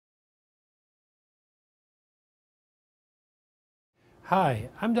Hi,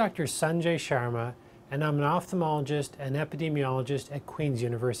 I'm Dr. Sanjay Sharma, and I'm an ophthalmologist and epidemiologist at Queen's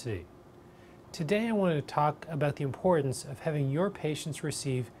University. Today I want to talk about the importance of having your patients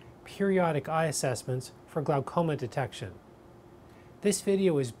receive periodic eye assessments for glaucoma detection. This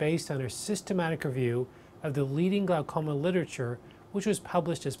video is based on a systematic review of the leading glaucoma literature, which was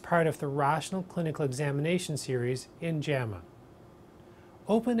published as part of the Rational Clinical Examination series in JAMA.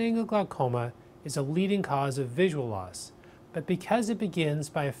 Open-angle glaucoma is a leading cause of visual loss, but because it begins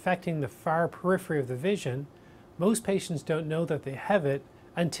by affecting the far periphery of the vision, most patients don't know that they have it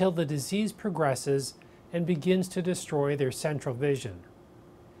until the disease progresses and begins to destroy their central vision.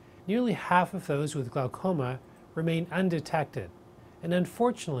 Nearly half of those with glaucoma remain undetected, and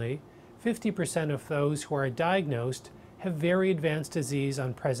unfortunately, 50% of those who are diagnosed have very advanced disease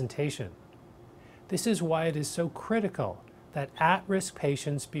on presentation. This is why it is so critical that at-risk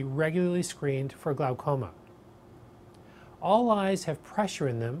patients be regularly screened for glaucoma. All eyes have pressure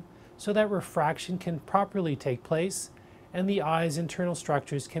in them so that refraction can properly take place and the eye's internal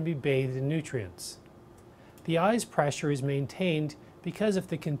structures can be bathed in nutrients. The eye's pressure is maintained because of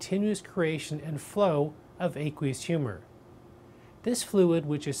the continuous creation and flow of aqueous humor. This fluid,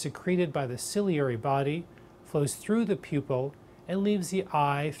 which is secreted by the ciliary body, flows through the pupil and leaves the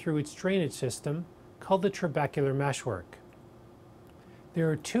eye through its drainage system called the trabecular meshwork. There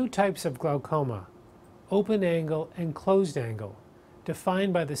are two types of glaucoma: open angle and closed angle,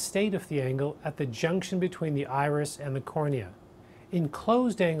 defined by the state of the angle at the junction between the iris and the cornea. In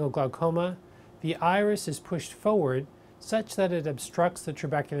closed angle glaucoma, the iris is pushed forward such that it obstructs the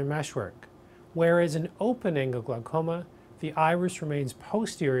trabecular meshwork, whereas in open angle glaucoma, the iris remains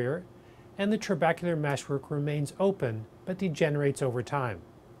posterior and the trabecular meshwork remains open but degenerates over time.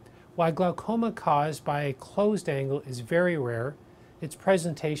 While glaucoma caused by a closed angle is very rare, its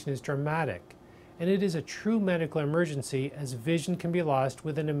presentation is dramatic, and it is a true medical emergency as vision can be lost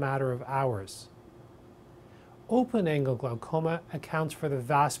within a matter of hours. Open-angle glaucoma accounts for the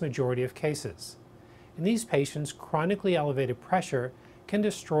vast majority of cases. In these patients, chronically elevated pressure can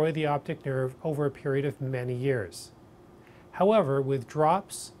destroy the optic nerve over a period of many years. However, with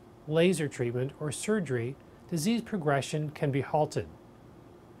drops, laser treatment, or surgery, disease progression can be halted.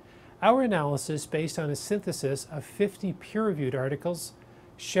 Our analysis, based on a synthesis of 50 peer-reviewed articles,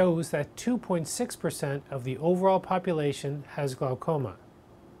 shows that 2.6% of the overall population has glaucoma.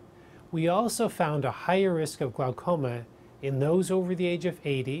 We also found a higher risk of glaucoma in those over the age of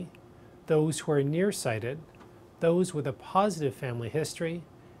 80, those who are nearsighted, those with a positive family history,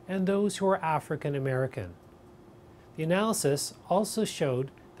 and those who are African American. The analysis also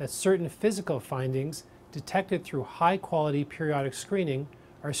showed that certain physical findings detected through high-quality periodic screening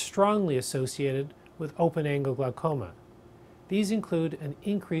are strongly associated with open-angle glaucoma. These include an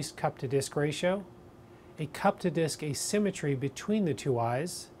increased cup-to-disc ratio, a cup-to-disc asymmetry between the two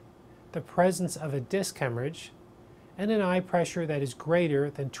eyes, the presence of a disc hemorrhage, and an eye pressure that is greater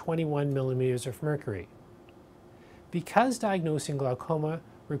than 21 millimeters of mercury. Because diagnosing glaucoma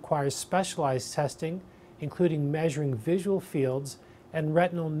requires specialized testing, including measuring visual fields and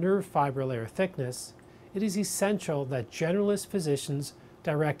retinal nerve fiber layer thickness, it is essential that generalist physicians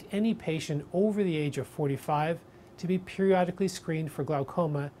direct any patient over the age of 45 to be periodically screened for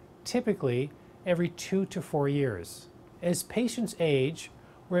glaucoma, typically every 2 to 4 years. As patients age,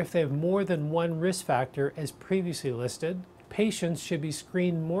 or if they have more than one risk factor as previously listed, patients should be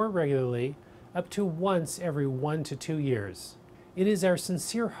screened more regularly, up to once every 1 to 2 years. It is our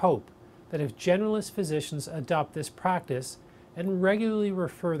sincere hope that if generalist physicians adopt this practice and regularly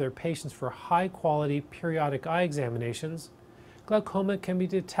refer their patients for high-quality periodic eye examinations, glaucoma can be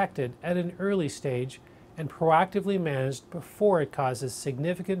detected at an early stage and proactively managed before it causes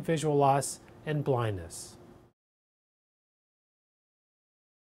significant visual loss and blindness.